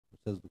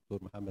الاستاذ دكتور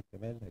محمد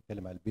كمال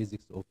هيتكلم على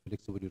البيزكس اوف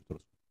فليكسبل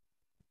يوتروسكوبي.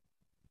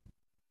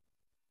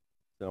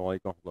 السلام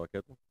عليكم ورحمه الله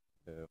وبركاته.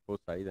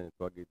 فرصه سعيده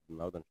نتواجد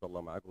النهارده ان شاء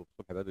الله معاكم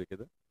الصبح بدري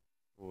كده،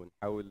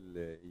 ونحاول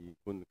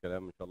يكون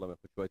الكلام ان شاء الله ما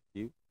ياخدش وقت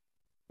كتير.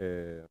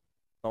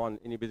 طبعا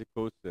any basic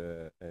course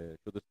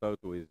should start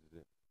with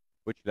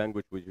which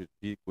language we should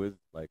speak with,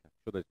 like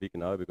should I speak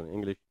in Arabic or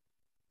English.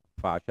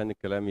 فعشان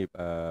الكلام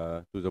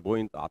يبقى to the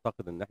point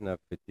اعتقد ان احنا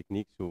في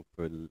التكنيكس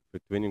وفي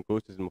التريننج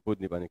كورسز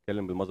المفروض نبقى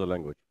نتكلم بالمذر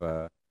لانجوج،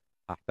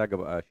 فهحتاج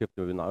ابقى شيفت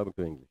ما بين Arabic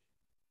و English.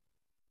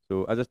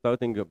 So as a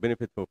starting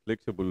benefit for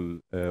flexible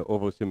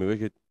over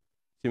semi-rigid,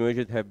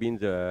 semi-rigid have been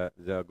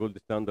the gold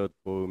standard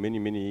for many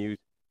years,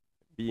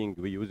 being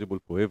reusable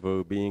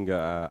forever, being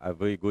a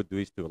very good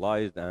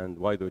re-sterilized and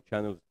wider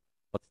channels,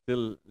 but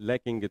still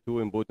lacking two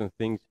important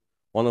things.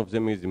 One of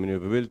them is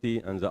maneuverability,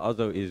 and the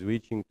other is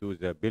reaching to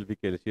the pelvic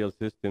LCL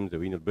system, the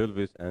renal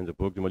pelvis, and the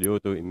proximal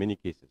ureter in many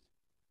cases.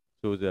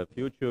 So the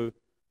future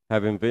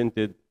have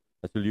invented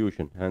a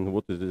solution, and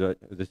what is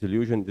the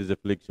solution? It is a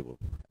flexible.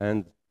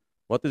 And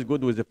what is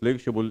good with the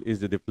flexible is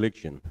the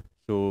deflection.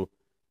 So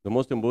the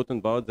most important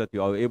part that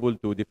you are able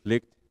to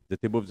deflect the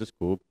tip of the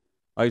scope,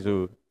 either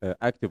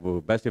active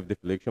or passive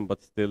deflection, but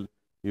still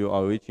you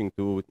are reaching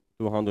to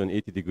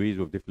 280 degrees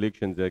of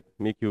deflection that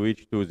make you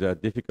reach to the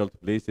difficult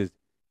places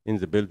in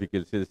the pelvic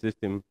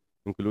system,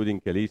 including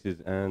calyces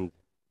and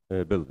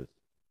pelvis.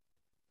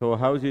 So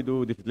how they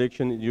do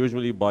deflection?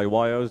 Usually by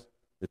wires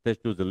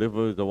attached to the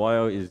liver. The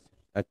wire is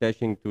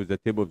attaching to the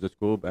tip of the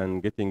scope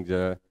and getting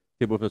the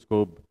tip of the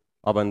scope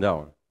up and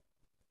down.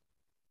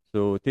 So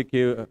take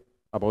care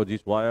about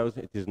these wires.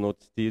 It is not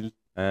steel,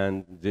 and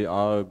they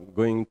are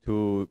going to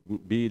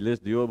be less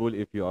durable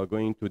if you are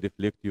going to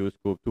deflect your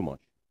scope too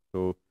much. So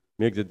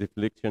make the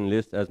deflection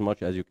less as much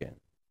as you can.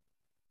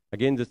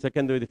 Again, the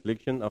secondary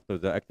deflection after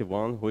the active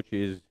one, which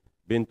is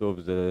bent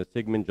of the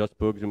segment just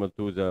proximal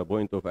to the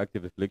point of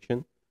active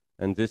deflection.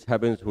 And this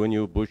happens when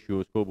you push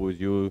your scope with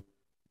your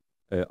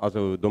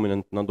other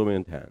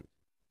non-dominant hand.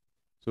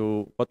 So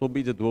what will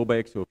be the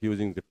drawbacks of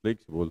using the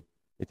flexible?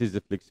 It is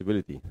the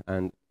flexibility.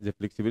 And the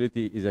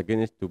flexibility is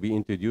against to be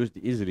introduced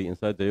easily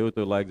inside the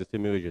ureter like the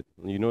semi-rigid.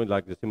 You know,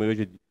 like the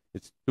semi-rigid,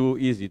 it's too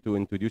easy to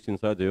introduce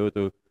inside the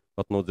ureter,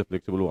 but not the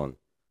flexible one.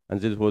 And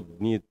this would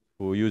need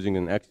for using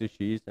an access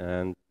sheath,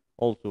 and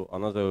also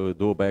another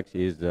drawback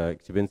is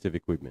expensive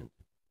equipment.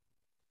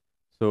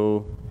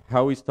 So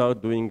how we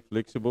start doing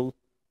flexible?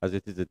 As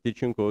it is a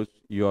teaching course,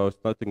 you are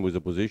starting with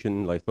a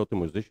position, like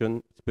lithotomy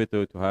position. It's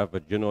better to have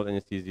a general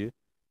anesthesia.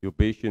 Your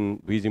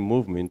patient breathing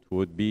movement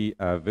would be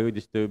very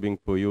disturbing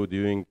for you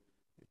during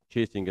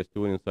chasing a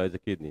stool inside the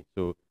kidney.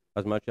 So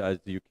as much as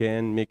you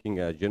can, making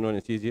a general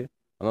anesthesia.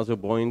 Another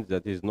point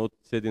that is not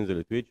said in the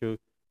literature,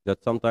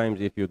 that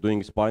sometimes if you're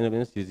doing spinal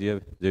anesthesia,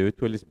 the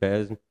ureteral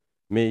spasm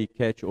may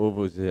catch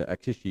over the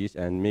access sheath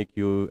and make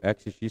your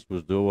access sheath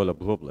withdrawal a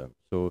problem.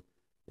 So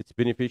it's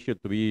beneficial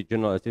to be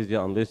general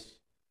anesthesia unless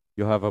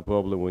you have a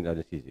problem with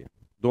anesthesia.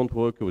 Don't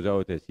work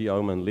without a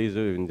C-arm and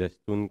laser in the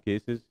stone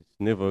cases. It's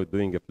never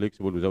doing a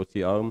flexible without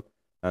C-arm,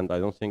 and I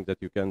don't think that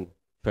you can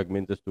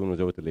fragment the stone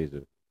without a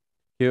laser.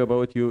 Care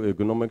about your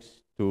ergonomics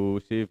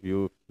to save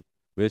your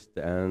wrist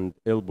and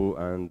elbow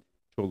and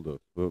shoulders,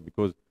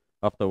 because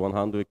after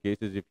 100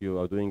 cases, if you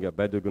are doing a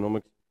bad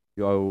ergonomics,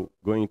 you are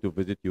going to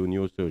visit your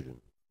neurosurgeon.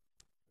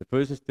 The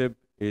first step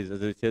is,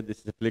 as I said, this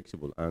is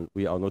flexible, and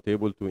we are not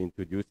able to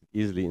introduce it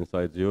easily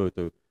inside the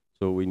ureter.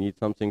 So we need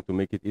something to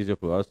make it easier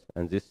for us,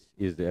 and this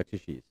is the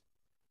access sheath.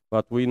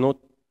 But we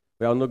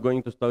are not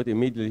going to start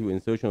immediately with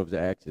insertion of the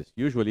access.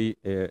 Usually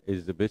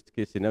is the best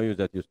case scenario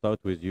that you start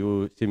with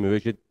your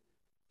semi-rigid,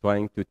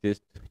 trying to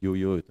test your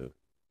ureter,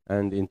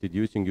 and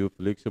introducing your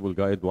flexible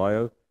guide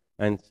wire,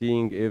 and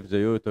seeing if the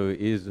ureter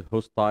is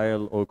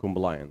hostile or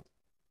compliant.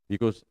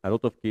 Because a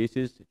lot of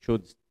cases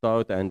should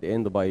start and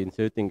end by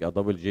inserting a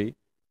double J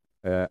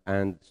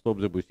and stop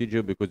the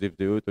procedure, because if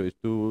the ureter is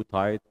too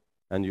tight,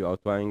 and you are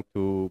trying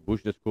to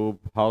push the scope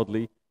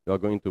hardly, you are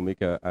going to make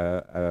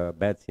a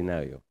bad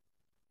scenario.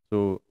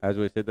 So as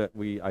we said, that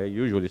I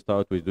usually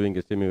start with doing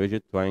a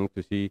semi-rigid, trying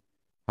to see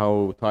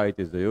how tight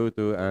is the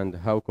ureter and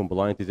how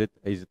compliant is it.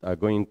 Is it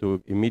going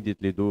to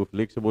immediately do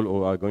flexible,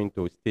 or are going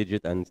to stage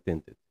it and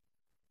stent it?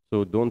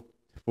 So don't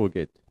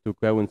forget to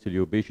counsel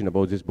your patient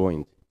about this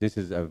point. This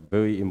is a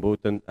very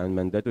important and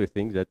mandatory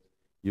thing that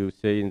you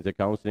say in the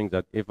counseling,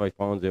 that if I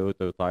found the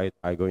ureter tight,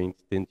 I'm going to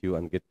stent you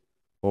and get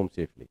home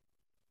safely.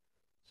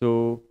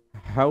 So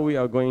how we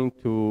are going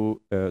to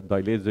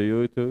dilate the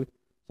ureter?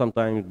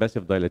 Sometimes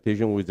passive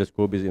dilatation with the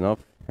scope is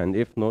enough, and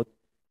if not,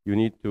 you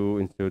need to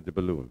insert the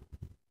balloon.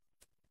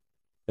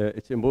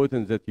 It's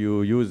important that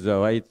you use the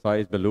right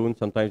size balloon.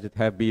 Sometimes it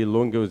have be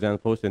longer than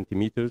 4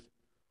 centimeters,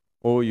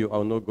 or you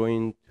are not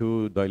going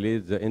to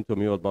dilate the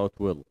intramural part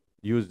well.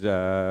 Use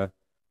the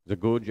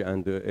gauge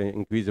and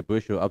increase the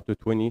pressure up to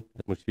 20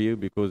 atmosphere,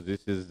 because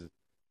this is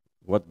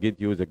what gives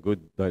you the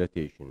good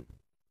dilatation.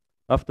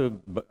 After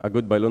a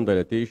good balloon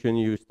dilatation,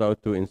 you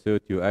start to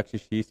insert your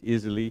access sheath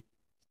easily,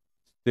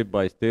 step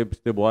by step,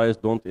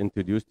 stepwise. Don't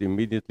introduce it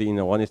immediately in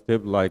a one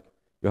step, like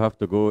you have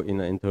to go in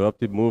an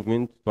interrupted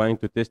movement, trying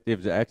to test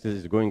if the axis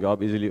is going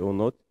up easily or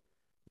not.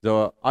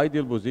 The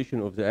ideal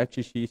position of the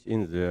axis sheath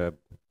in the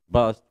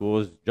past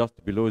was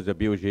just below the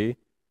BOJ,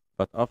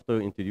 but after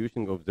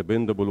introducing of the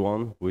bendable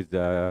one with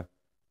the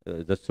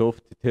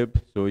soft tip,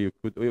 so you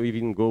could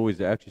even go with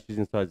the axis sheath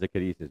inside the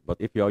calyces. But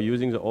if you are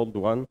using the old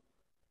one,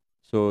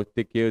 so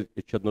take care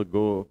it should not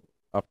go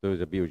after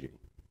the BOJ.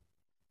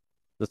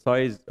 The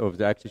size of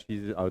the axis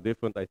sheaths are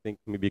different, I think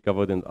maybe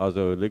covered in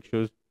other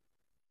lectures.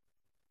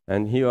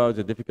 And here are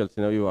the difficult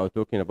scenario I was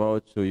talking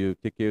about. So you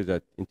take care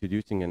that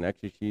introducing an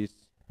axis sheath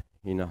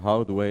in a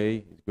hard way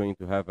is going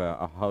to have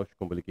a harsh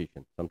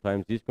complication.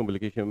 Sometimes this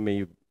complication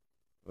may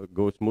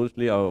go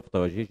smoothly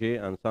after a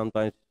GG, and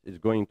sometimes it's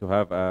going to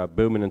have a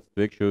permanent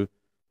structure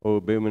or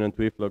permanent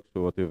reflux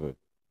or whatever.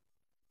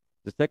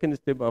 The second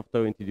step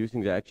after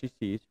introducing the axis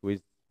sheath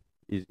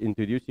is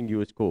introducing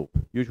your scope.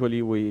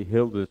 Usually we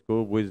hold the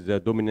scope with the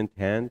dominant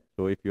hand.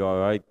 So if you are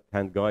a right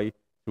hand guy,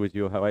 with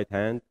your right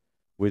hand,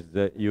 with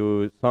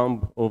your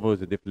thumb over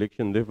the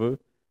deflection lever,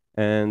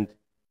 and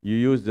you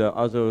use the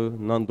other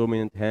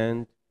non-dominant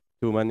hand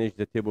to manage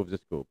the tip of the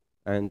scope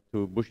and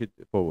to push it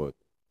forward.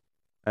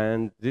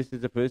 And this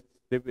is the first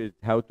step, is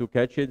how to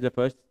catch it.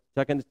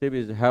 Second step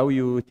is how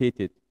you rotate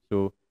it.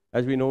 So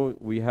as we know,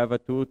 we have a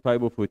two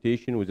type of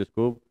rotation with the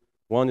scope.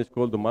 One is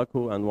called the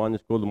macro and one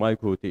is called the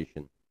micro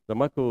rotation. The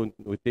macro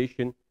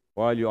rotation,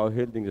 while you are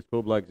holding the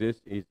scope like this,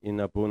 is in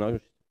a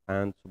pronounced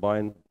and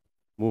supine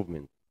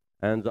movement.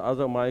 And the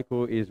other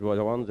micro is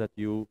the one that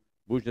you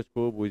push the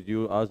scope with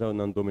your other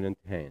non-dominant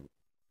hand.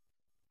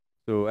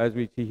 So as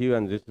we see here,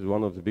 and this is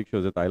one of the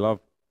pictures that I love,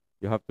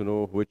 you have to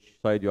know which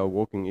side you are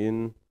walking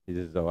in. Is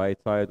it the right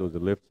side or the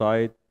left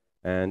side?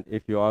 And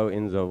if you are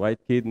in the right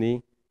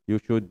kidney, you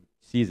should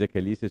see the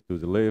calyces to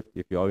the left.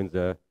 If you are in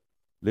the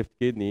left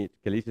kidney,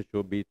 calyces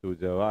should be to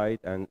the right.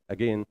 And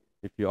again,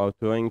 if you are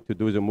trying to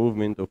do the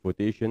movement of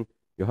rotation,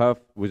 you have,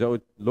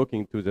 without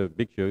looking to the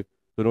picture,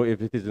 to know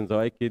if it is in the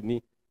right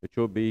kidney, it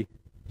should be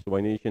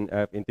supination.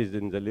 If it is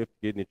in the left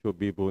kidney, it should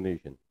be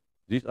pronation.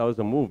 These are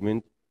the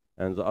movement,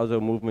 and the other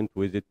movement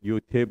with it, you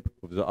tip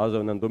of the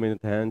other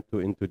non-dominant hand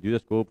to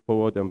introduce the scope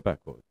forward and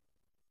backward.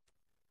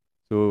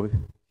 So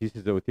this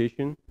is the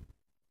rotation.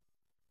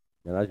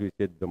 And as we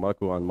said, the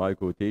macro and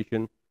micro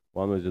rotation,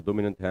 one with the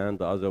dominant hand,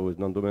 the other with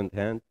non-dominant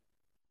hand.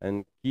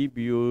 And keep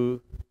your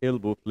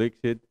elbow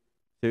flexed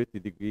 30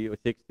 degrees or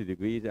 60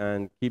 degrees,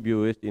 and keep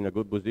your wrist in a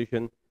good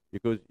position,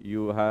 because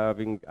you're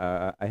having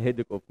a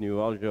headache of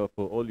neuralgia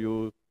for all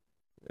your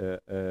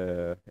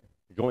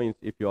joints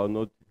if you are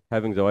not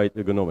having the right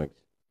ergonomics.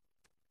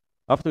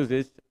 After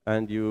this,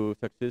 and you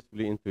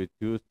successfully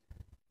introduced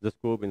the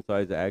scope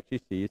inside the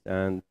axis sheath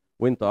and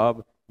went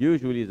up,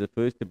 usually the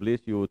first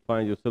place you would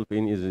find yourself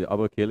in is the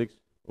upper calyx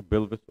or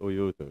pelvis or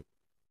ureter.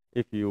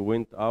 If you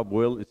went up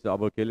well, it's the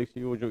upper calyx.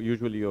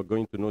 Usually you're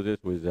going to know this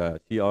with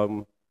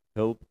C-arm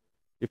help.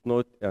 If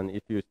not, and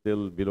if you're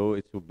still below,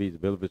 it will be the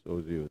pelvis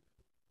or the ureter.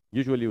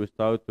 Usually we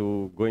start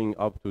to going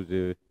up to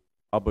the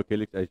upper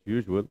calyx as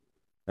usual,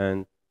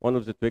 and one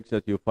of the tricks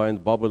that you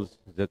find bubbles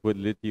that will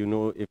let you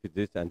know if it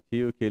is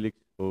anterior calyx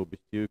or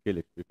posterior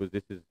calyx, because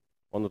this is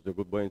one of the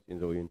good points in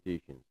the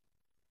orientation.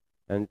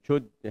 And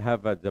should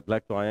have the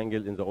black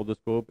triangle in the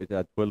otoscope, it's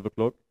at 12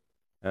 o'clock.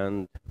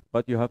 And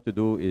what you have to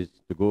do is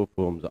to go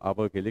from the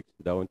upper calyx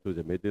down to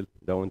the middle,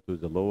 down to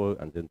the lower,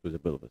 and then to the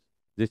pelvis.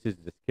 This is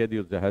the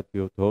schedule that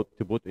you have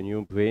to put in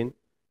your brain,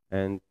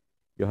 and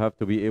you have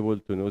to be able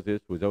to know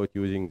this without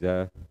using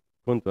the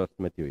contrast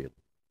material.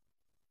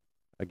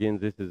 Again,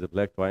 this is the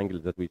black triangle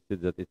that we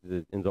said that it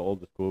is in the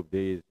otoscope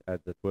days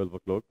at the 12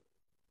 o'clock.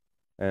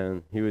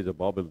 And here is a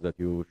bubble that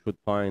you should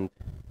find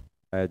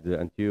at the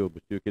anterior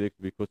posterior calyx,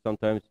 because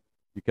sometimes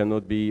you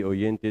cannot be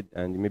oriented,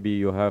 and maybe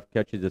you have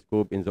catches the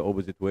scope in the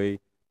opposite way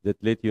that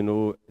let you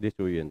know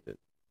disoriented.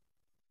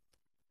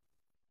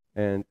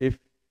 And if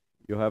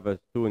you have a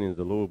stone in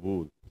the lower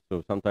bull,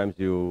 so sometimes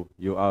you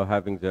are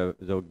having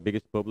the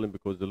biggest problem,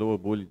 because the lower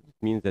bull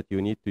means that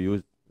you need to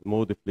use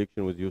more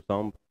deflection with your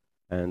thumb,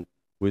 and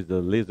with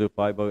the laser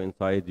fiber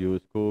inside your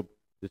scope,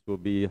 this will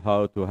be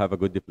hard to have a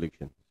good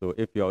deflection. So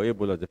if you are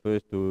able at the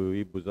first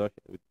to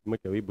make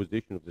a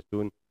reposition of the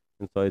stone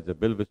inside the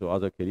pelvis or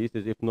other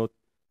calyces, if not,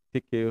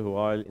 take care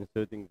while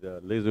inserting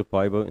the laser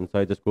fiber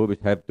inside the scope.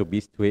 It has to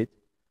be straight.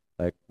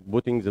 Like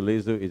putting the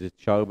laser, is it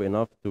sharp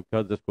enough to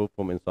cut the scope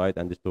from inside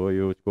and destroy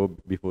your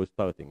scope before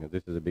starting? And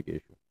this is a big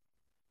issue.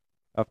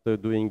 After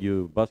doing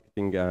your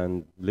basketing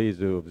and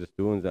laser of the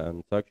stones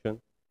and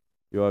suction,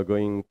 you are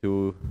going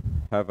to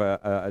have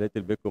a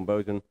little bit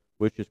comparison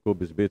which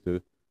scope is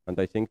better. And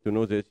I think to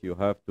know this, you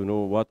have to know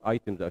what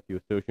items that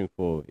you're searching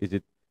for. Is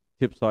it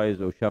tip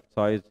size or shaft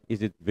size?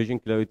 Is it vision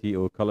clarity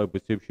or color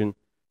perception?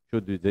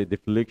 Should the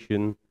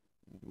deflection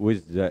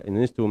with an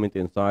instrument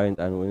inside and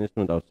an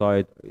instrument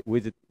outside,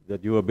 with it, the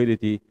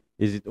durability,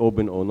 is it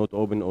open or not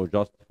open, or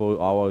just 4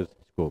 hours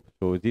scope?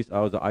 So these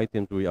are the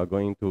items we are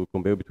going to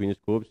compare between the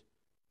scopes.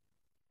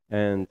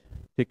 And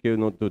take care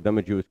not to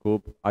damage your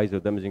scope, either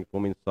damaging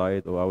from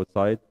inside or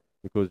outside,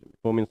 because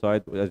from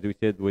inside, as we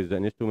said, with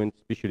an instrument,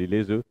 especially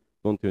laser,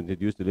 don't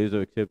introduce the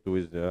laser except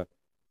with the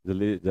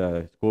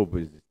scope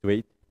is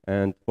straight.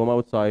 And from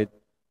outside,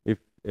 if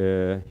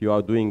you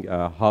are doing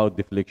a hard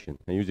deflection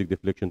and using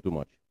deflection too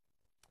much.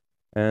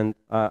 And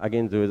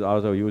again, there is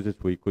other uses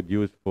we could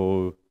use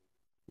for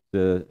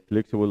the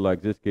flexible,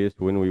 like this case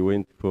when we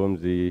went from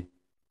the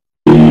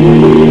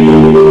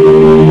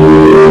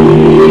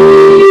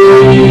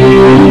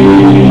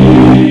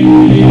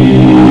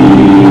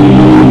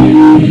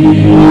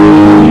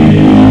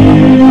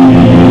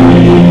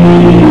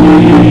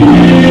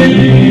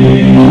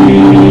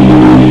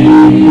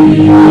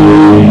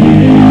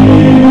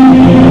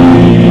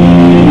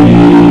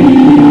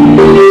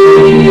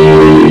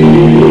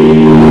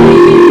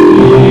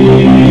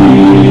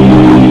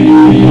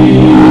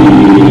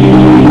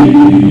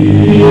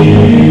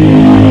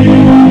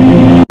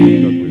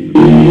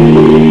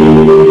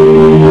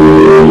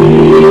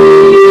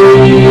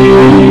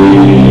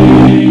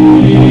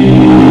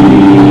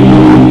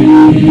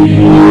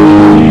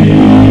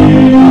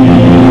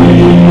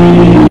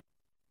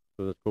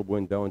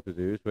went down to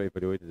the urethra,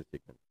 evaluated the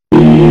signal.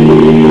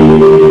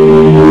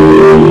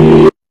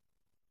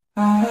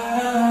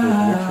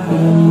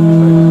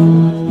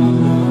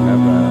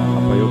 Have a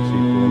biopsy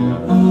from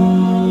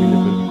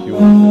pelvic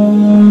tube.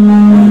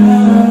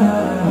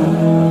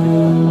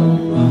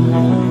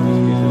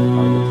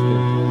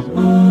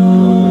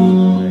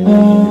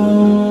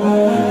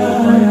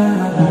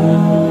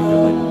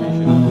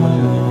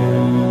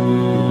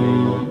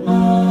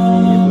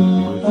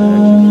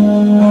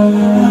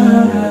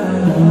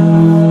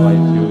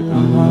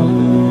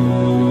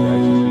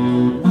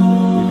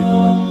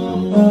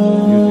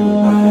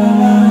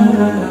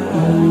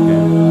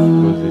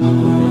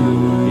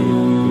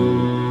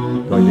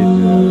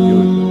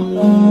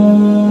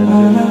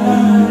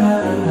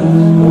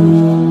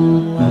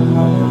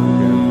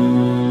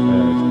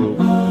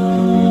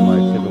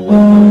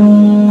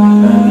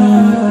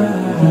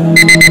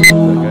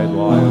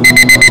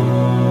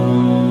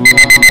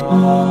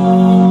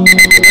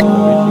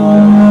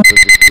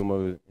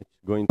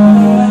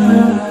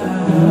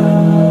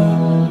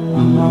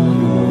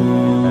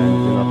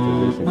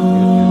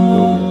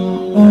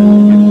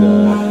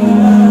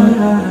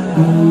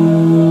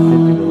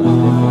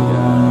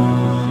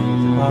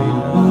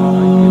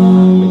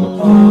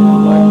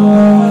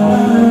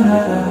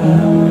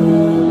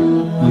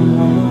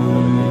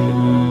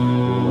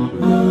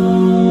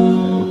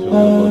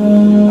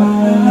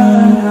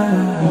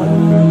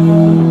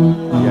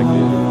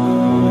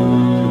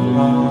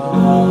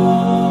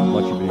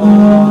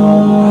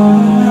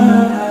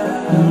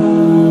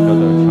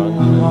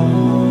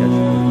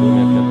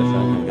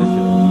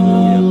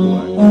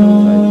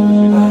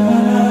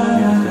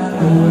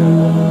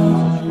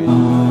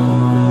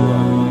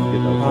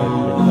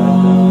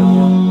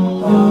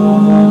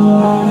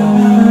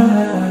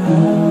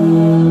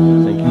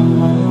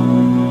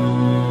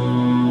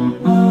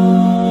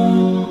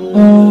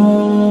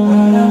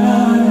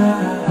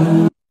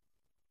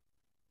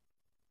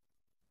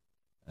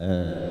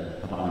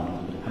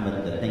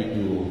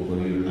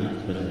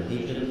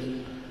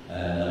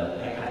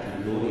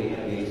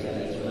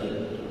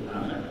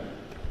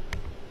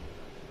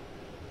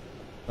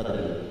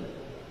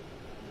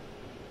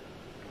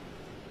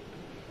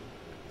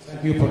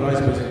 Thank you for nice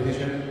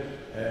presentation.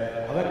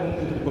 حضرتك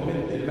ممكن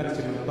تكومنت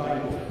الماكسيمم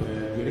تايم اوف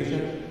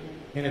ديوريشن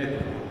هنا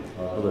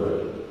دكتور.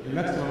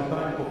 الماكسيمم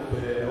تايم اوف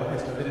لو احنا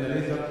استخدمنا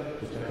ليزر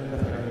واستخدمنا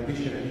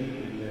فراجمنتيشن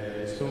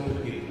للستون في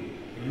الجلد،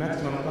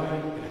 الماكسيمم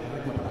تايم اللي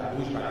حضرتك ما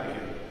بتعدوش بعد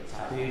كده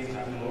ساعتين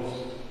ساعتين ونص.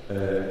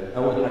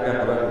 اول حاجه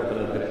حضرتك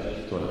بتشتغل اكس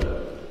شيت ولا لا؟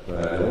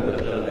 فلو انت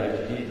بتشتغل اكس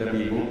شيت ده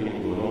ممكن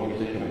يكون نوع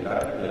سيشن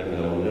بتاعتك، لكن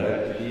لو من غير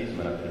اكس شيت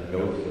ما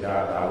تتجاوزش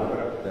ساعه ساعه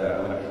وربع ده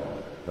ماكسيمم.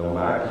 لو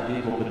معاك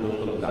شيت ممكن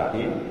توصل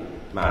لساعتين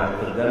مع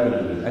استخدام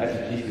الاكس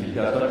شيت اللي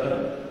فيها سكشن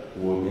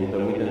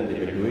والانترميتنت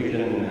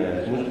ايفاكيويشن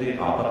سموثلي،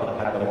 اعتقد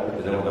حتى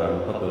ممكن تزود على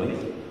الخطوه دي.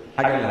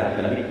 الحاجه اللي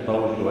هتخليك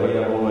تطول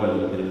شويه هو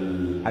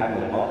الحجم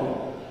الحصوي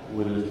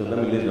والاستخدام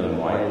الليزر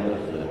المعين اللي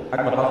انت بتستخدمه.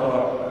 حجم الحصوه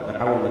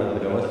نحاول ما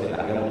نتجاوزش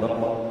الاحجام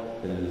الضخمه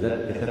ذات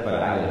الكثافه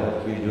العاليه اللي هو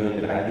الفيل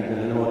جوينت العالي جدا،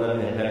 لان هو ده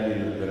اللي هيخلي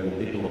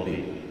الفرمنتيشن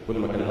بطيء. كل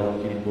ما كان الهواء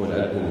فيه فوق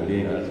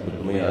 1200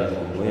 1300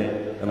 1500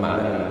 ده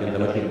معناه انك انت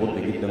ماشي ببطء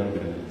جدا في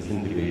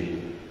الديسنتجريشن.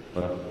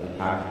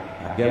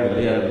 الاحجام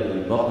اللي هي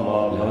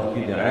الضخمه الهواء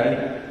فيه عالي،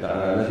 لا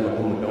انا لازم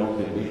اكون مكون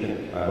في البيشنت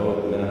اهوت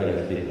ان انا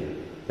هيستيك.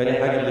 ثاني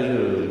حاجه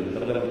الليزر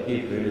بيستخدم كتير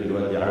في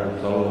دلوقتي عاوز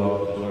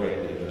تصورها بسرعه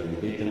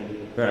الفرمنتيشن،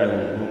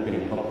 فعلا ممكن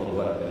يخفض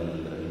وقت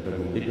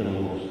الفرمنتيشن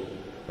للنص.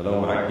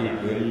 فلو معاك كيس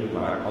ويل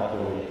معاك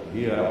حصوه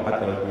كبيره او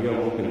حتى لو كبيره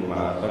ممكن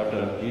مع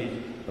السكشن كيس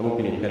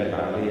ممكن يخلي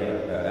العمليه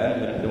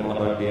اقل، لكن لما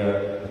حضرتك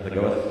فيها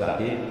تتجاوز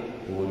ساعتين،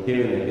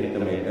 وكده انك انت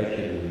ما يبقاش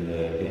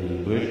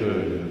البريشر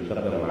اللي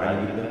بيستخدم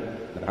عالي جدا.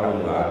 نحاول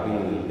نبقى عارفين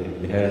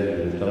الجهاز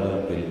اللي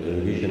بيستخدم في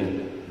الاريجيشن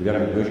اللي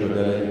بيعمل بريشر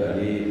ده لازم يبقى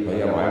ليه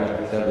طريقه معينه في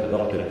حساب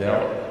الضغط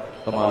بتاعه.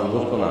 طبعا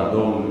بوسطن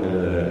عندهم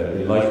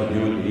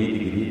اللايسوديول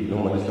الجديد اللي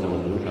هم لسه ما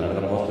نزلوش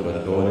عندنا في مصر،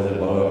 بس هو نزل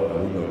بره في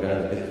امريكا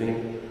وكندا تيستنج،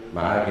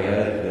 معاه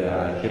جهاز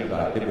على الشيب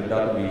على التيب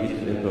بتاعته بيقيس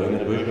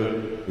الانترنت بريشر،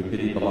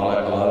 ويبتدي يطلع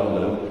لك الارم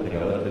لو انت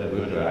تجاوزت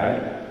البريشر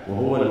العالي،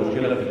 وهو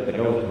المشكله في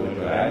التجاوز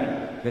الكوليسترول العالي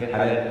في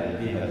الحالات اللي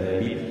فيها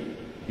دايابيتس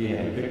فيها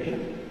انفكشن،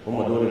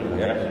 هم دول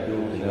اللي هيحصل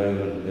فيهم سيناريو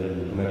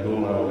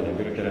الهيماتوما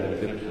والانفكشن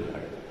والسيبس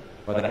والحاجات.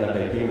 فده احنا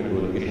خايفين من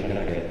الكوليكيشن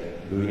حاجات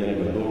دوينا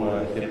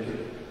الهيماتوما السيبس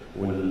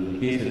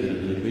والكيسز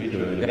الفيتشر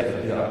اللي بيحصل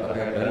فيها اكتر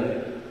حاجه كمان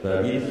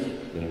دايابيتس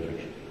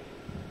والانفكشن.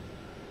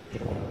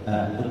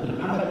 دكتور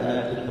محمد،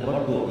 انا كنت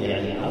برضه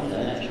يعني عاوز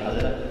اناقش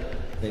حضرتك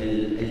في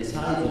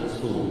السايز اوف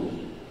ستون.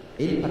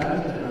 ايه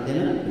البارامتر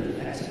عندنا في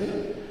الفلكسبل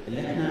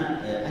اللي احنا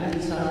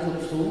انهي سايز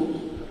اوف ستون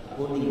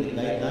اكوردنج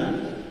للجايد لاين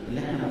اللي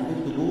احنا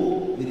المفروض تجو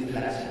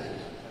بالفلكسبل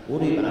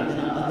ويبقى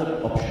عندنا اذر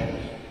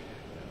اوبشنز؟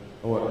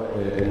 هو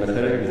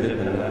المسالك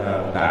ميزتها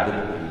انها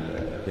متعدده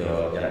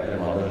الاختيارات، يعني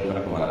انا ما اقدرش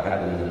احكم على حد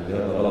ان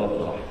الاختيار ده غلط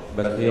وصح،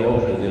 بس هي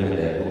اوبشن زي ما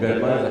اتقال، والجايد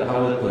لاينز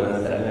حاولت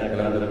ونسالنا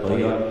الكلام ده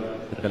بطريقه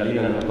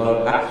تخلينا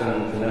نختار احسن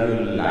سيناريو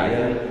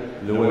للعيان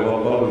اللي هو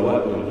يوفر له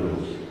الوقت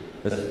والفلوس.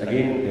 بس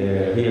اجين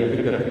هي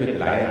الفكره فكره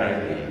العيان عايز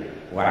ايه؟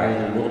 وعايز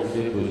الموست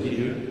سيف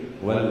بروسيجر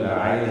ولا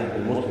عايز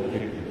الموست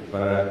افكتيف؟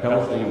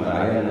 فكمسلم مع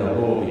العيان لو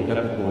هو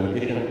بيخاف من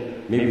الكوميونيكيشن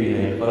ميبي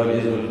هيختار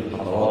يزول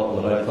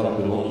الخطوات لغايه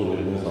سنتي ونص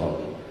و2 سم.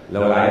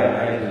 لو العيان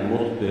عايز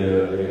الموست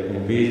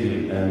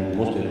انفيزيف اند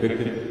موست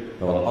افكتيف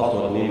لو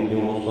الحصوه 2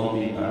 2.5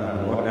 سم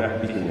هنروح ناحيه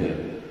بي سيناريو.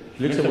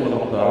 فليكسبل لما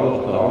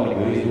اخترعوا لي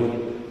الجريزون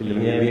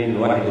اللي هي بين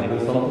 1 و 2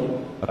 سم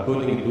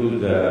according to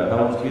the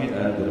house field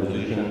and the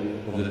position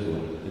of the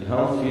stone.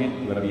 الهاوس فيلد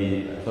ما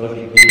بيأثرش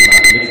كتير مع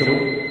الفليكسبل،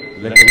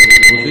 لكن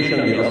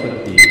البوزيشن بيأثر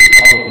كتير.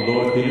 حصل في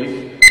اللور فيلدز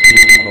دي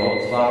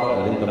الخطوات الصعبه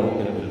اللي انت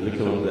ممكن في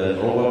الفليكسبل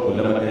ده اوفر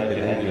كلما كانت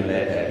الانجل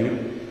بتاعتها اكيوت.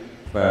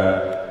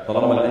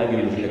 فطالما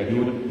الانجل مش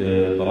اكيوت،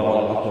 طالما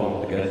الحصوه ما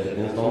بتتجاوزش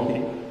 2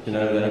 سم،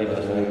 السيناريو ده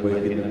هيبقى سيناريو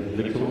كويس جدا في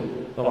الفليكسبل.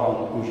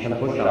 طبعا مش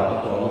هنخش على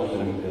حصوه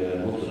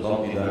نص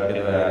سم، ده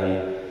كده يعني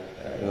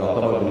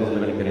يعتبر بالنسبه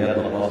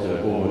لامكانياتنا في مصر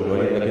اوفر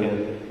شويه، لكن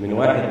من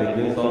 1 ل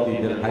 2 سم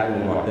ده الحجم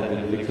المعتاد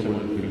للفليكسبل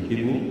في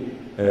الكدني.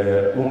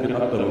 ممكن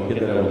اكتر من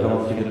كده لو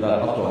الهاوس فيلد بتاع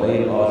الحصوه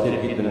قليل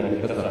سهل جدا انك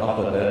تكسر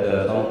حصوه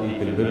 3 سم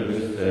في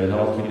البلبس.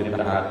 الهاوس فيلد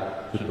بتاعها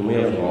 600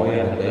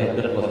 و700 هتلاقيها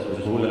بتخلص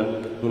بسهوله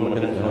طول ما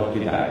كانت الهاوس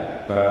فيلد عالي.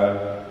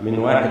 فمن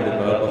 1 ل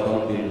 3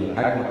 سم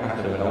الحجم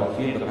حسب الهاوس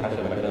فيلد وحسب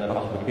مكان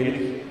الحصوه في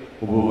الكلس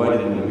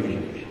وبروفايد ان مفيش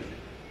انفكشن.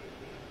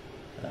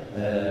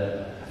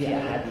 في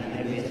احد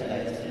يحب يسال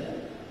اي اسئله؟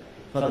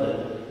 اتفضل.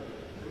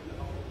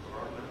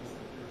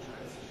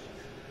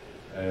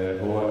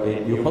 هو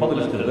يفضل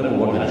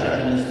استخدامه وجه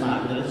عشان نسمع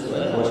كده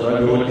السؤال. هو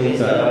السؤال بيقول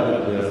انت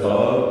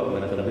قرار ما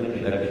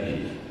تستخدمش الاكل فيه.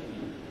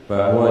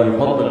 فهو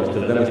يفضل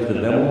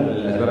استخدامه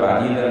لاسباب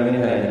عديده،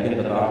 منها انك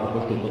انت تعرف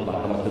تخش وتطلع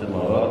 5 6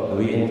 مرات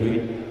ري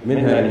انتري،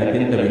 منها انك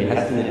انت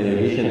بيحسن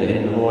الريليشن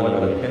لان هو لما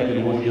بيخلي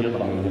الوش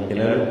يطلع من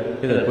خلاله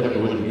كده تخش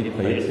وش جديد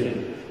فيكسر.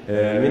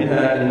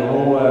 منها ان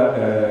هو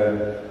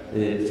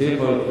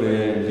سيفر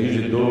في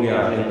زيوج الدوميا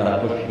عشان انت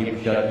هتخش تجيب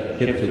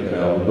شيبس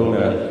او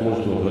الدوميا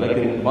سموث،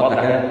 ولكن في بعض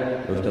الاحيان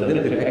لو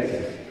استخدمت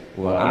الاكسس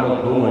وعمل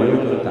دوما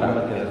يوتر انت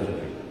عملت كده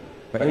سيفر.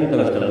 فانت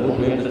ما تستخدموش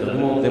وانت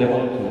تستخدمه زي ما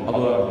قلت في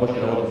المحاضره بخش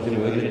الاول في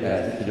السيميوليشن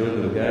اسس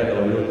اليوتر بتاعي، لو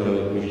اليوتر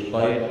مش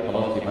طيب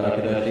خلاص يبقى انا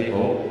كده سيف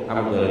اهو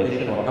اعمل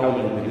دايليتيشن واحاول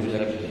انتروديوس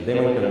الاكسس.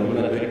 دايما كانوا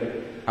بيقولوا لنا تريك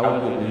حاول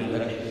انتروديوس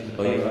الاكسس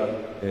بطريقه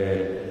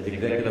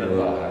زجزاج كده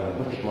بالراحه،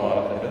 ما تخشش مره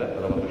واحده كده،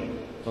 لو تخش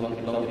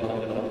سنتي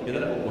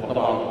كده،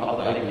 وطبعا حاطط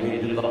عليه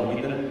كميه جلد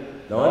ضخمه جدا.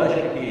 لو انا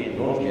شكيت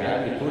ان هو مش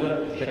بيعدي بسهوله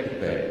الشك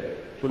كفايه.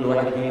 كل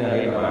واحد فينا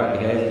هيبقى معاه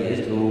جهاز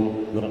يقيس له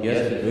مقياس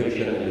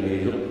الفريكشن اللي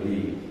بيزق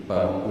بيه،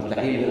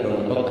 فمستحيل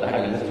نقدر نحط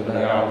حاجه للناس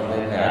كلها يعرف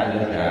ازاي هيعدي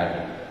ولا مش هيعدي.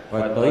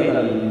 فالطريقه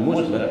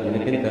المثبت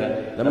انك انت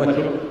لما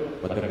تشك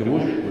ما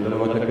تركبوش، ولما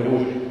ما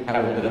تركبوش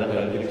حاول تدخل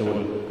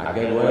الفليكسبل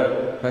على الجدول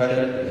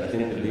فشل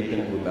الاسنت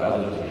البيشنت ويبقى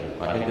اذر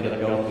سيشن. عشان كده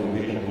الكاونت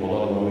البيشنت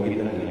الموضوع ده مهم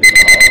جدا انك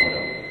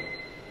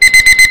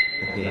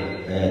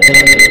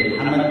دكتور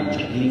محمد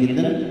متشكرين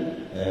جدا.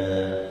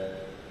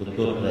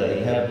 دكتور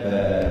ايهاب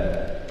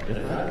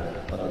رفعت